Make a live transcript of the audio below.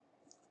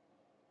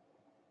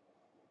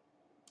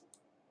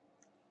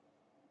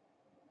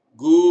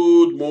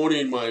Good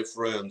morning, my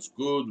friends.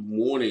 Good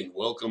morning.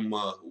 Welcome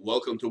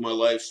to my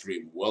live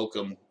stream.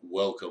 Welcome.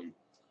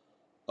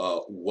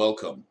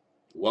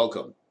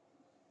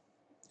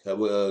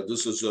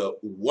 This is a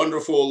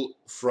wonderful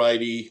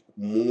Friday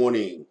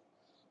morning.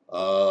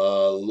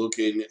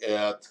 Looking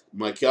at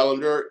my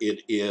calendar,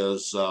 it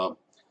is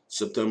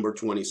September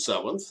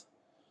 27th.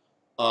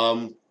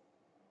 Let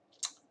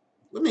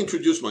me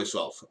introduce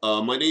myself.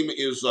 My name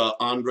is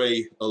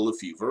Andre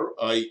Lefevre.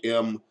 I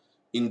am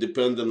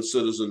independent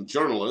citizen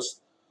journalist.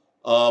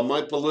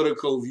 My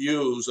political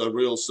views are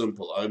real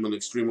simple. I'm an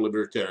extreme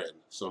libertarian.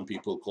 Some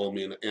people call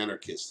me an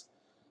anarchist.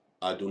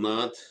 I do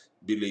not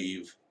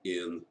believe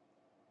in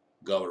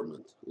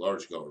government,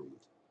 large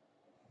government,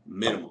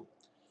 minimum.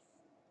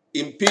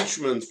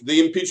 The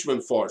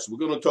impeachment farce. We're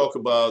going to talk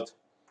about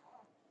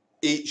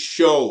a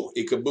show,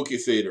 a kabuki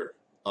theater,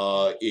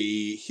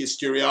 a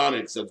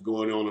histrionics that's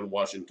going on in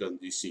Washington,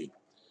 D.C.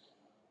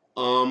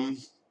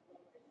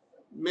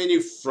 Many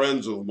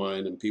friends of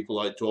mine and people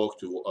I talk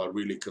to are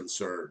really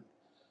concerned.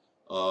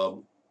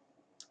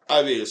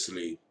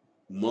 Obviously,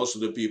 most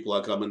of the people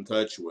I come in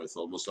touch with,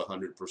 almost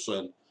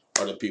 100%,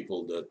 are the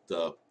people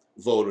that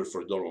voted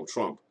for Donald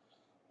Trump.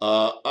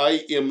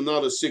 I am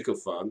not a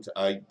sycophant.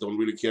 I don't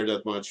really care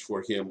that much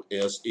for him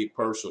as a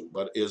person,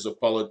 but as a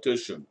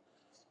politician,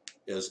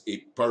 as a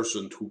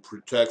person who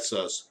protects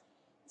us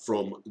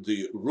from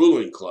the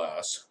ruling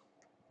class,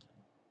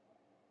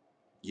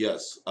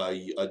 yes,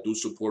 I do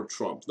support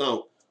Trump.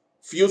 Now,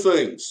 few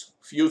things.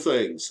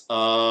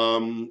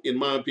 In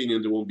my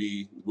opinion,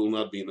 will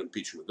not be an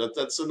impeachment.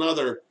 This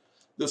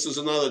is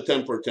another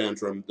temper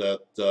tantrum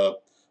that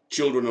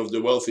children of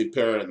the wealthy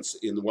parents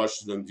in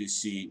Washington,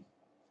 D.C.,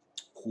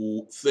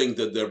 who think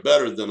that they're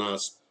better than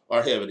us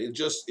are having. It's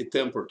just a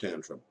temper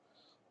tantrum.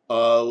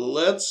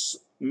 Let's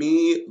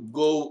me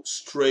go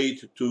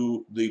straight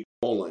to the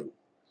polling.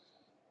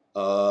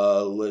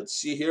 Let's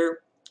see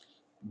here.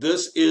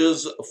 This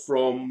is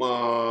from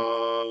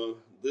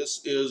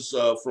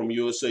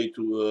USA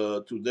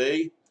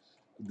Today.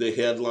 The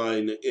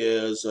headline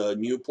is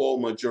new poll: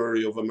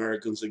 majority of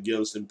Americans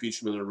against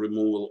impeachment and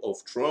removal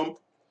of Trump,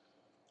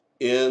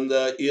 and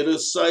it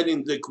is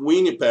citing the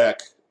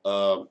Quinnipiac.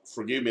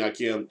 Forgive me, I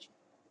can't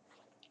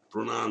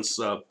pronounce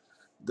the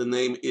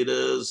name. It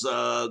is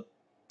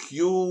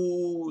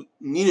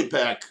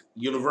Quinnipiac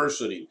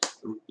University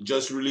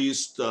just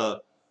released.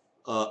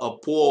 A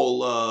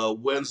poll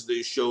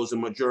Wednesday shows a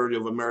majority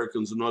of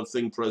Americans do not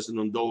think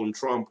President Donald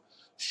Trump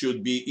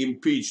should be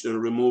impeached and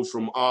removed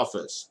from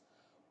office.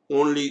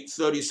 Only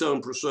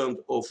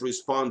 37% of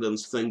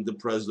respondents think the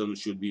president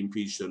should be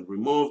impeached and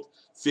removed.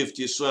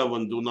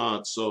 57 do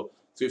not. So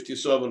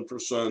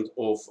 57%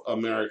 of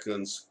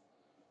Americans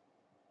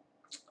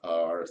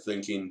are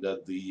thinking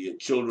that the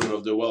children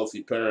of the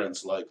wealthy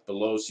parents, like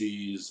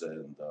Pelosi's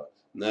and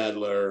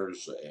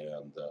Nadler's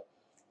and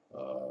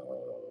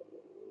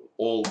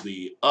all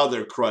the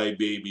other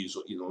crybabies,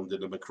 on the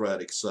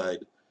Democratic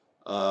side,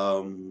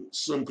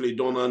 simply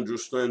don't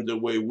understand the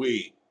way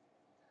we,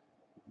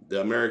 the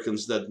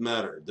Americans that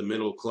matter, the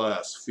middle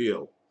class,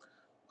 feel.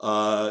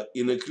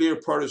 In a clear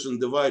partisan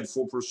divide,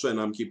 4%,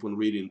 I'm keep on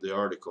reading the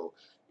article,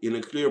 in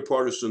a clear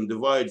partisan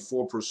divide,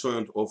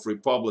 4% of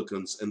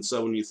Republicans and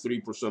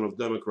 73% of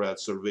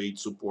Democrats surveyed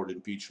support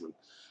impeachment.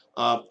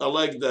 I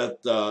like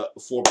that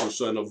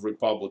 4% of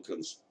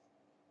Republicans,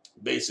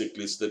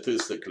 basically,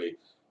 statistically,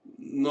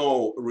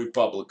 no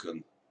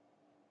Republican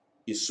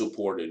is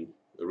supporting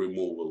the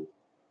removal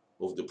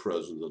of the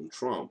President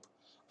Trump.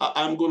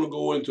 I'm going to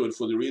go into it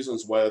for the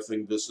reasons why I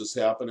think this is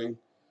happening.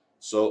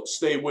 So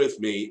stay with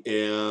me.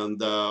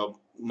 And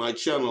my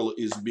channel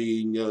is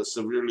being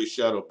severely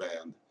shadow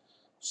banned.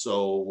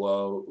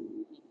 So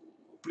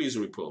please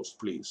repost,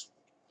 please.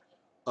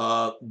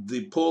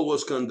 The poll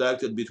was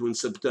conducted between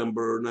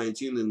September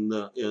 19th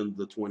and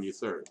the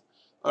 23rd.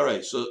 All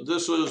right, so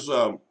this is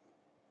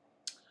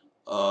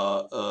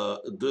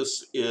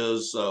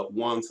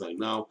one thing.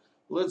 Now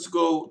let's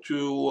go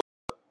to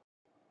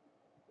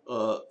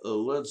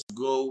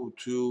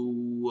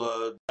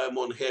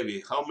Diamond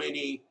Heavy. How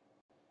many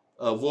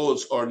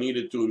votes are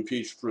needed to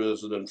impeach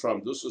President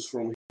Trump? This is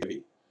from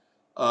Heavy.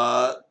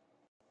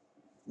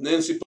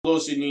 Nancy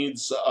Pelosi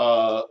needs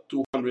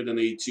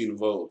 218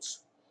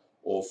 votes,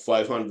 or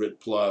 500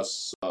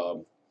 plus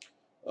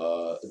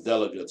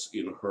delegates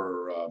in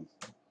her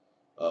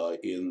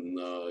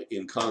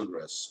in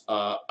Congress.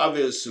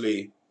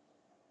 Obviously,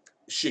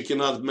 she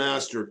cannot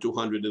master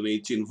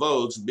 218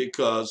 votes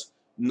because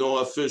no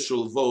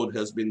official vote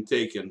has been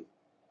taken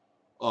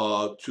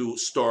to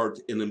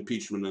start an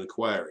impeachment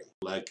inquiry,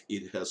 like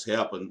it has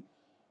happened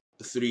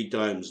 3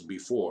 times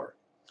before.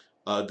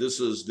 This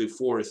is the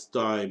 4th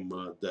time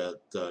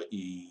that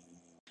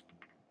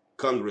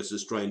Congress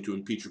is trying to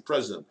impeach a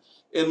president.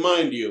 And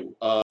mind you,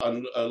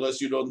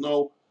 unless you don't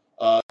know,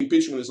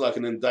 impeachment is like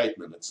an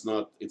indictment. It's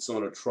not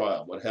a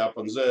trial. What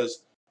happens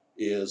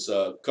is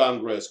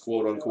Congress,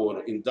 quote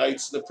unquote,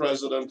 indicts the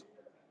president,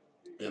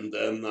 and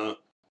then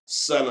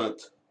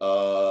Senate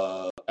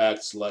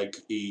acts like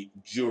a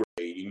jury.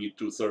 You need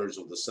 2/3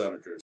 of the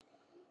senators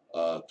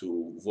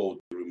to vote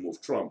to remove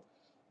remove Trump.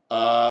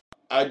 I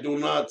do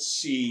not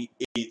see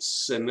a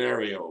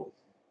scenario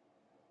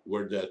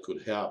where that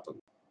could happen.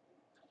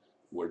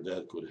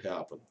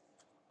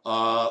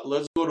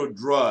 Let's go to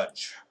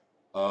Drudge.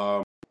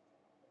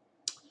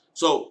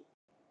 So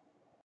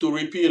to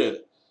repeat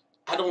it,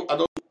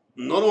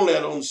 not only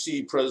I don't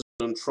see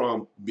President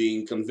Trump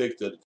being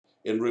convicted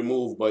and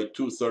removed by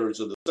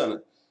 2/3 of the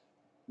Senate.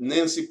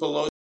 Nancy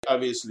Pelosi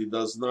obviously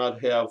does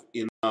not have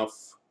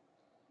enough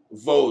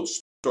votes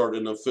to start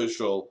an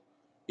official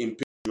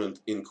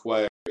impeachment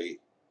inquiry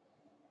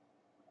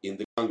in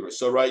the Congress.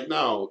 So right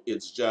now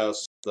it's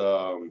just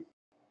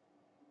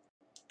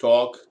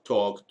talk,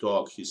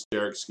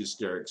 hysterics.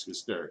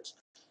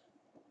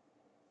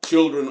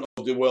 Children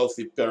of the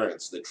wealthy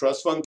parents, the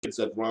trust fund kids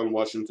that run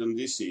Washington,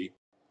 D.C.,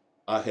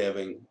 are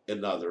having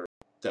another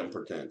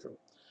temper tantrum.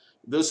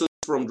 This is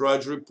from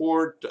Drudge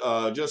Report,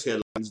 just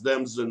headlines.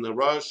 Dems in a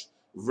rush,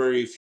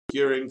 very few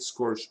hearings,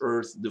 scorched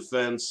earth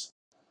defense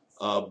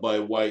by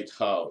White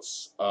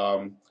House.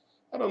 I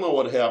don't know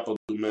what happened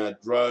to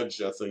Matt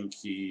Drudge. I don't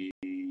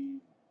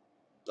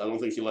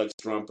think he likes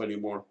Trump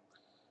anymore.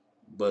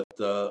 But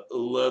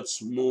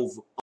let's move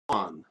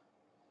on.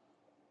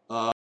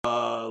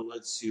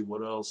 Let's see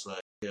what else I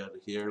had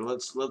here.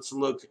 Let's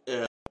look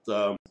at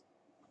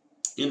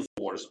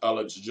Infowars.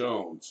 Alex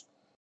Jones.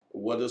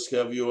 What does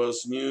have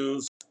U.S.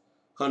 News?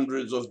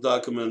 Hundreds of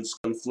documents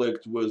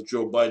conflict with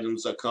Joe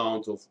Biden's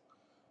account of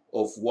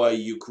why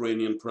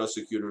Ukrainian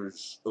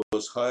prosecutors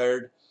was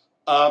hired.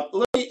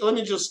 Let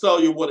me just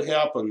tell you what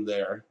happened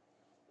there.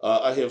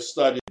 I have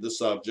studied the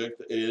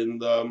subject,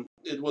 and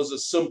it was a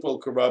simple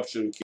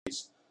corruption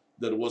case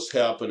that was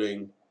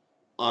happening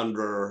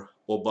under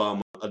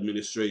Obama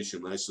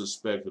administration. I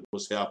suspect it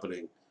was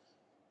happening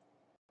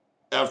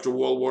after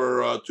World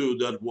War II.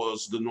 That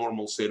was the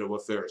normal state of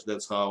affairs.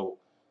 That's how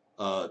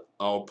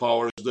our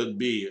powers that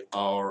be,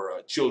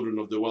 our children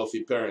of the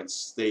wealthy parents,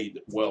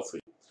 stayed wealthy.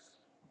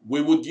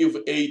 We would give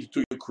aid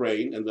to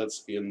Ukraine, and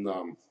that's in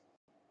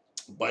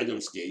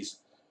Biden's case.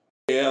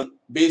 And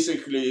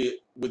basically,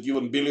 with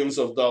given billions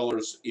of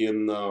dollars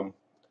in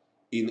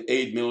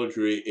aid,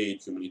 military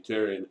aid,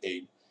 humanitarian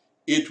aid,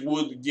 it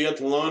would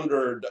get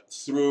laundered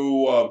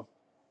through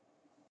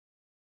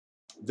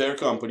their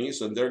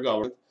companies and their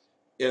government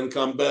and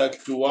come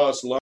back to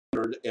us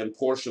laundered, and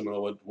portion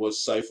of it was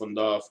siphoned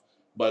off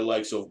by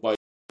likes of Biden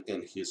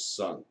and his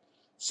son.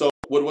 So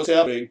what was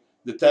happening,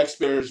 the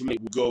taxpayers' money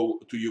would go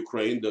to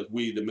Ukraine that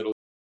we, the middle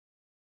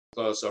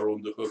class, are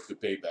on the hook to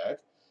pay back.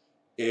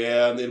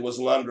 And it was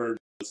laundered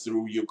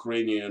through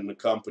Ukrainian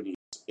companies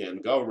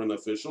and government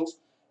officials,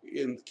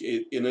 and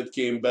it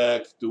came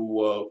back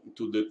to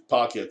the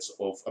pockets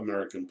of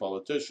American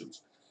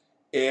politicians.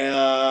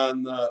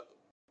 And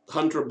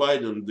Hunter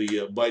Biden,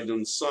 the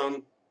Biden's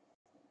son,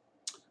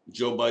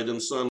 Joe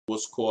Biden's son,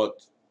 was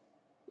caught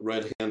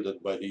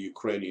red-handed by the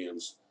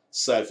Ukrainians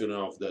siphoning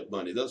off that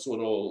money. That's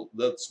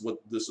what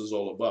this is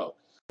all about.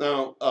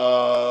 Now,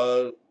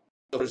 the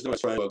person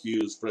was trying to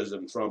accuse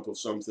President Trump of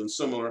something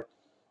similar,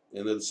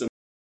 and it's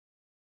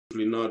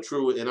simply not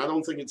true. And I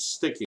don't think it's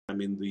sticking. I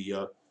mean,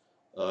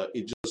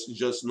 it's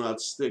just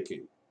not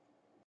sticking.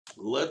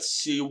 Let's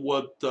see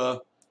what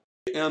the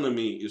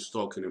enemy is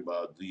talking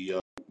about.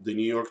 The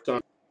New York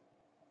Times.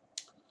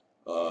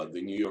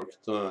 The New York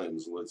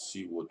Times. Let's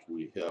see what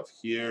we have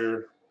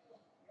here.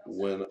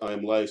 When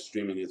I'm live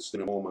streaming, it's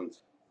in a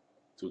moment.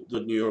 To the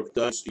New York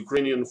Times,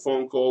 Ukrainian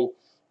phone call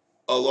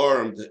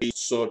alarmed. He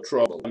saw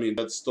trouble. I mean,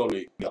 that's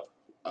totally up.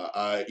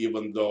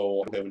 Even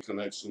though I'm having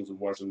connections in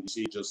Washington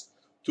D.C., just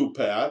to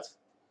Pat.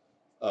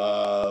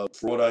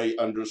 From what I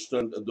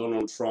understand,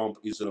 Donald Trump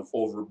is an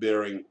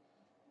overbearing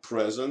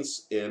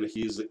presence, and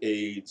his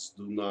aides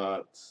do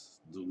not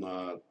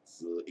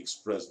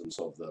express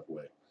themselves that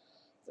way.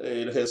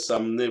 It has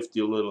some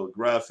nifty little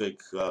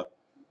graphic,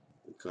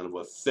 kind of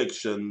a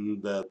fiction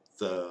that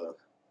that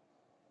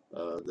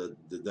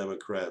the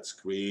Democrats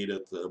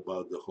created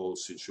about the whole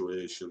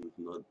situation.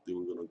 Not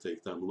even going to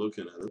take time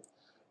looking at it.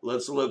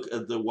 Let's look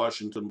at the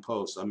Washington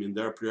Post. I mean,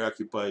 they're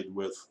preoccupied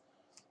with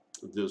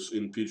this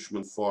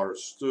impeachment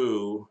farce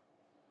too.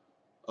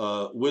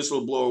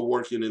 Whistleblower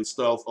working in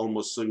stealth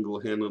almost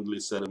single-handedly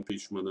set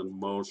impeachment in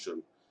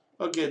motion.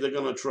 Okay, they're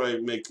gonna try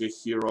and make a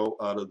hero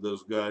out of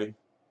this guy.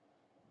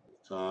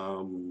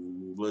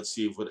 Let's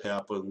see if it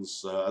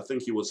happens. I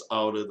think he was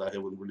outed. I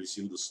haven't really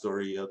seen the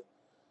story yet.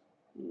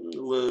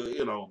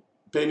 You know,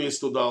 pennies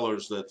to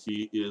dollars that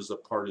he is a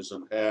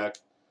partisan hack,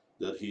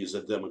 that he is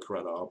a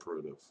Democrat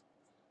operative.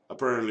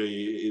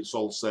 Apparently, it's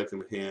all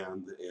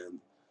secondhand,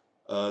 and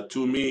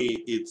to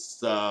me,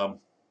 it's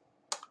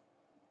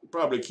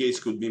probably a case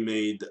could be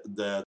made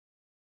that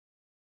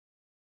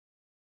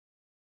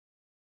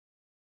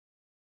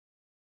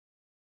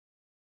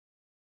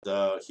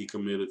he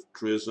committed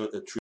treason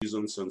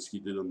since he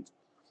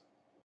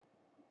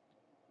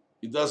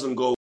doesn't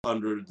go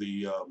under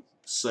the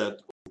set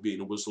of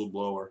being a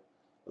whistleblower.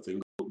 I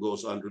think it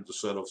goes under the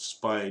set of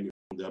spying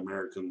on the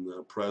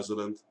American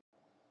president.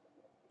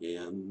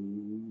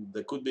 And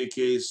there could be a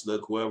case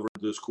that whoever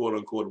this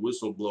quote-unquote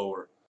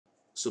whistleblower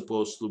is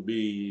supposed to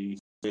be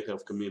they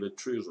have committed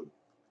treason.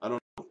 I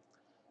don't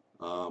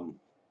know.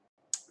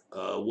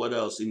 What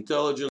else?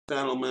 Intelligence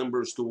panel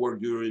members to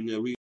work during a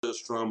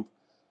recess. Trump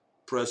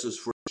presses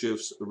for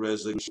Schiff's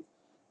resignation.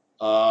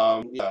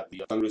 Yeah,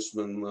 the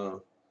Congressman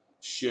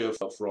Schiff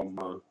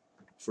from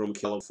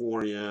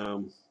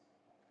California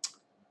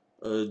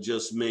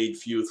just made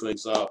few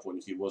things up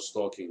when he was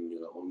talking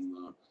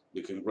on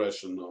the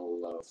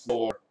congressional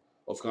floor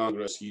of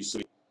Congress. He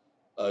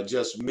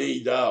just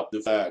made up the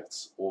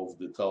facts of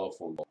the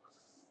telephone call.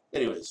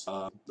 Anyways,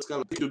 it's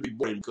kind of to be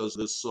boring because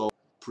it's so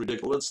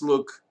predictable. Let's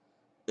look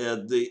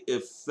at the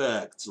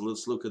effects.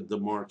 Let's look at the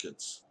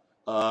markets.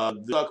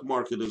 The stock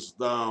market is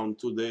down.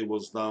 Today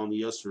was down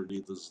yesterday.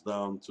 It is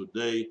down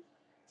today.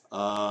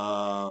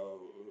 Let's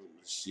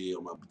see,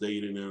 I'm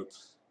updating it.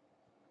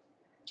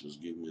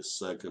 Just give me a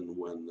second.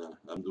 When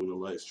I'm doing a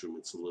live stream,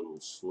 it's a little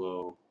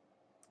slow.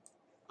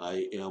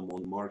 I am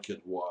on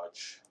Market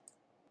Watch.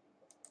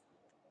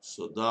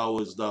 So Dow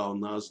is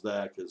down,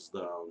 Nasdaq is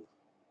down,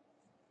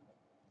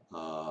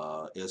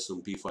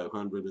 S&P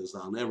 500 is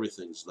down,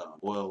 everything's down,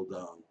 oil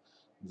down.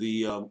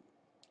 The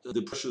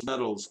precious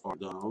metals are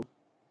down.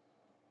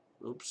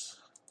 Oops.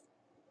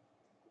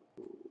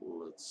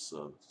 Let's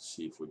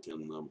see if we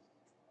can.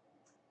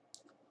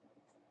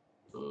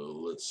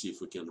 Let's see if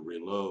we can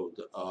reload.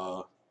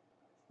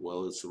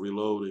 Well, it's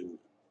reloading.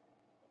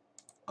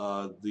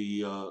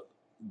 The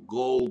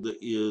gold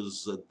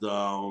is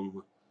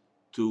down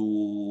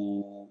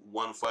to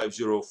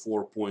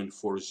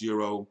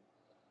 1504.40.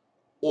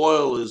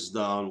 Oil is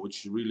down,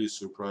 which really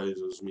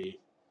surprises me,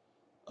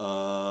 at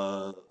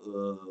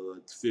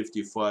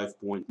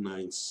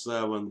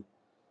 55.97.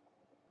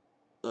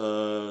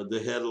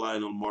 The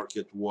headline on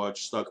Market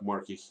Watch: stock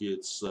market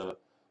hits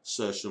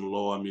session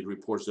low amid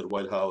reports that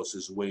White House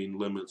is weighing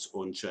limits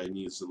on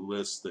Chinese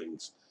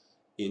listings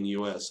in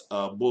U.S.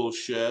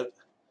 Bullshit.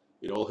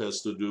 It all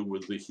has to do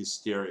with the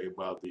hysteria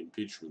about the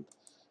impeachment.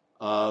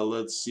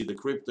 Let's see the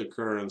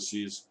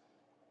cryptocurrencies.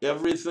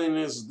 Everything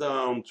is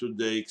down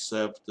today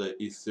except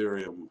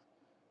Ethereum.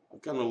 I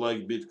kind of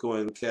like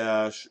Bitcoin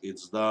Cash.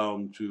 It's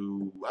down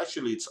to,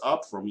 actually it's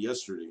up from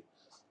yesterday.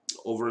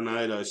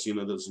 Overnight I seen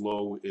it as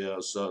low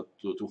as to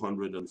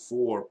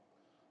 204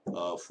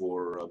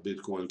 for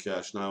Bitcoin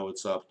Cash. Now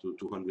it's up to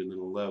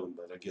 211,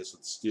 but I guess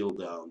it's still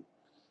down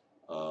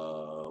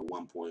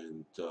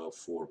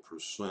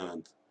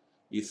 1.4%.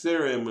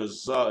 Ethereum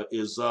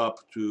is up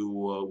to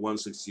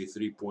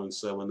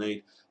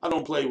 163.78. I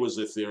don't play with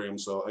Ethereum,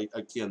 so I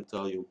can't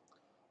tell you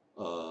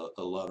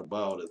a lot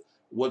about it.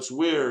 What's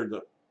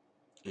weird,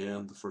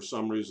 and for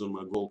some reason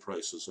my gold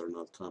prices are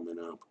not coming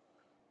up.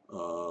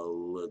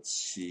 Let's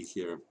see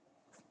here.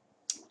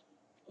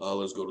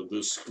 Let's go to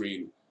this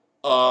screen.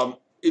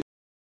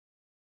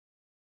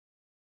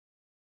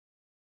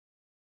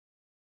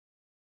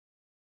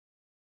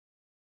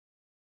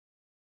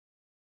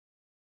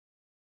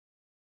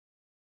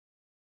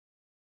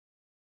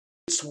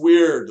 It's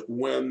weird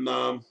when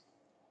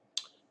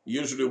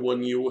usually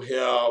when you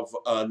have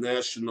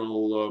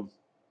national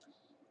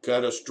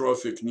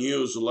catastrophic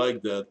news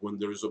like that, when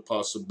there is a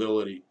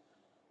possibility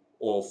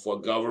of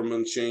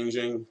government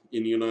changing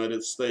in the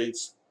United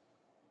States,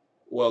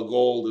 well,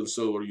 gold and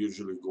silver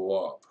usually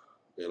go up.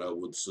 And I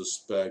would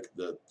suspect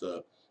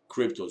that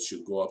crypto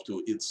should go up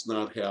too. It's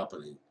not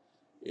happening.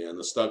 And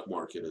the stock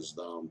market is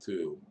down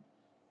too.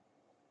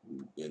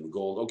 And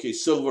gold, okay,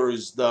 silver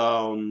is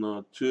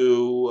down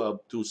to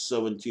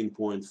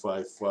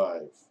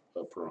 17.55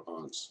 per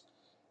ounce.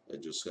 I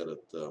just had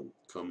it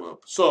come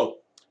up. So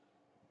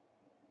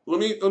let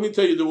me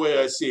tell you the way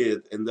I see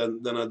it, and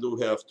then I do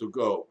have to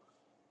go.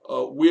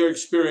 We are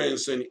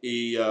experiencing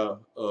a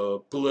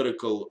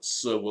political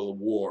civil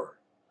war,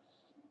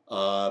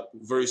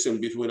 very soon,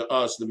 between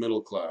us, the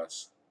middle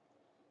class,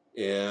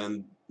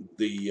 and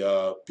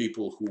the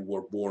people who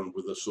were born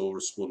with a silver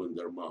spoon in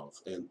their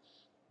mouth. And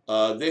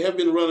they have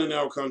been running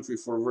our country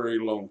for a very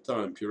long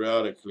time.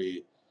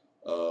 Periodically,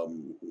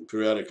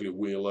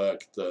 we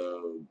elect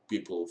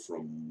people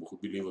who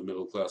believe in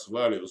middle class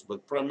values,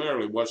 but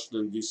primarily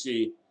Washington,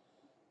 D.C.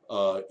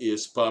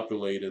 Is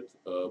populated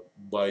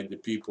by the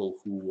people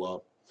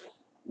who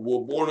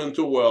were born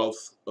into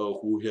wealth,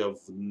 who have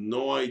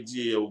no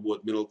idea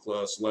what middle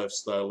class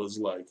lifestyle is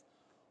like,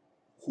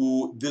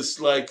 who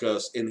dislike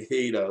us and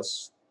hate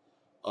us.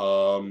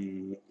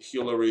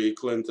 Hillary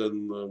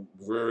Clinton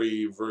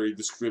very, very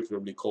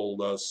descriptively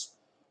called us,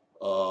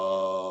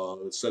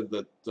 said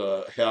that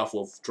half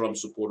of Trump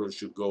supporters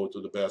should go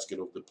to the basket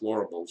of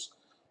deplorables.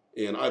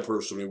 And I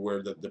personally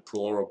wear that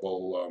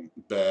deplorable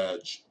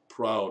badge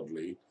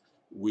proudly.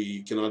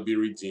 We cannot be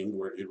redeemed.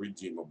 We're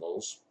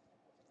irredeemables.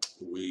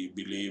 We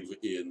believe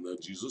in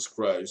Jesus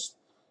Christ.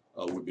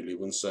 We believe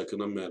in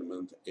Second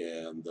Amendment,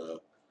 and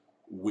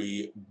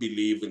we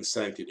believe in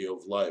sanctity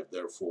of life.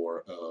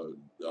 Therefore,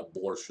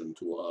 abortion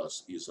to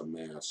us is a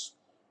mass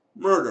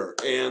murder.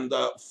 And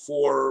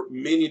for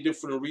many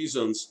different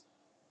reasons,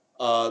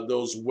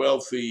 those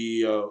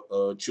wealthy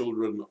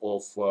children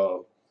of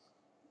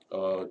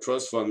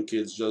trust fund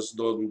kids just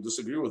don't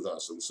disagree with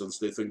us. And since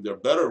they think they're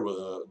better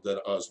than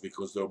us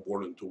because they're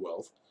born into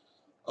wealth,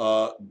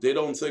 they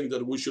don't think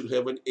that we should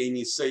have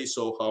any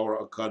say-so how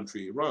our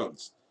country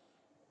runs.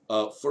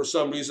 For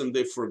some reason,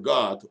 they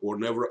forgot or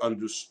never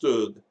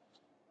understood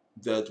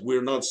that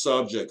we're not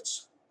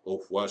subjects of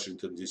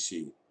Washington,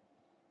 D.C.,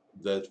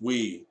 that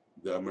we,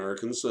 the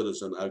American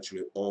citizen,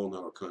 actually own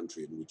our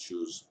country, and we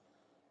choose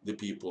the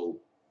people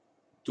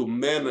to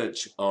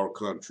manage our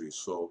country.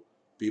 So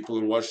people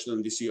in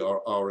Washington, D.C.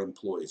 are our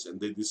employees, and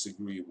they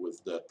disagree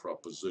with that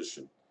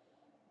proposition,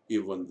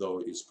 even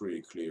though it's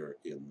pretty clear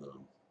in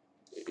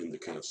the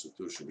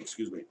Constitution.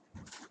 Excuse me.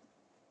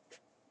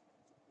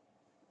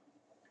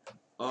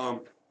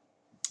 Um,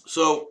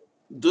 so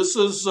this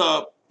is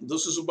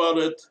about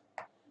it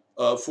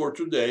for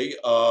today.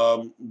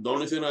 The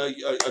only thing I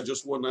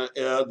just want to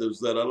add is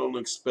that I don't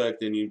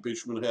expect any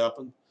impeachment to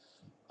happen.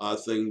 I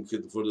think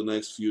for the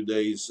next few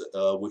days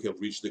we have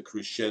reached the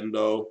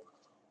crescendo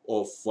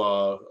of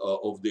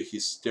the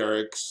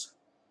hysterics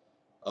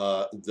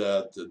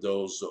that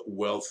those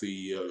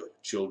wealthy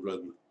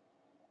children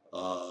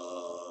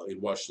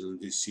in Washington,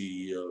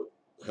 D.C.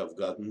 Have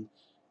gotten.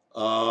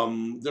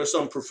 There's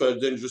some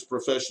dangerous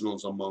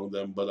professionals among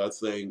them, but I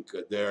think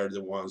they're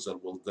the ones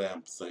that will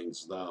damp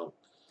things down.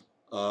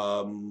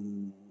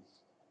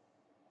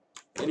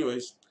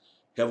 Anyways,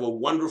 have a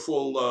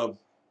wonderful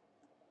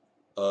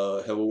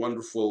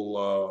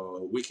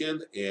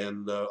weekend,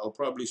 and I'll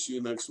probably see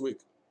you next week.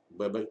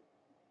 Bye bye.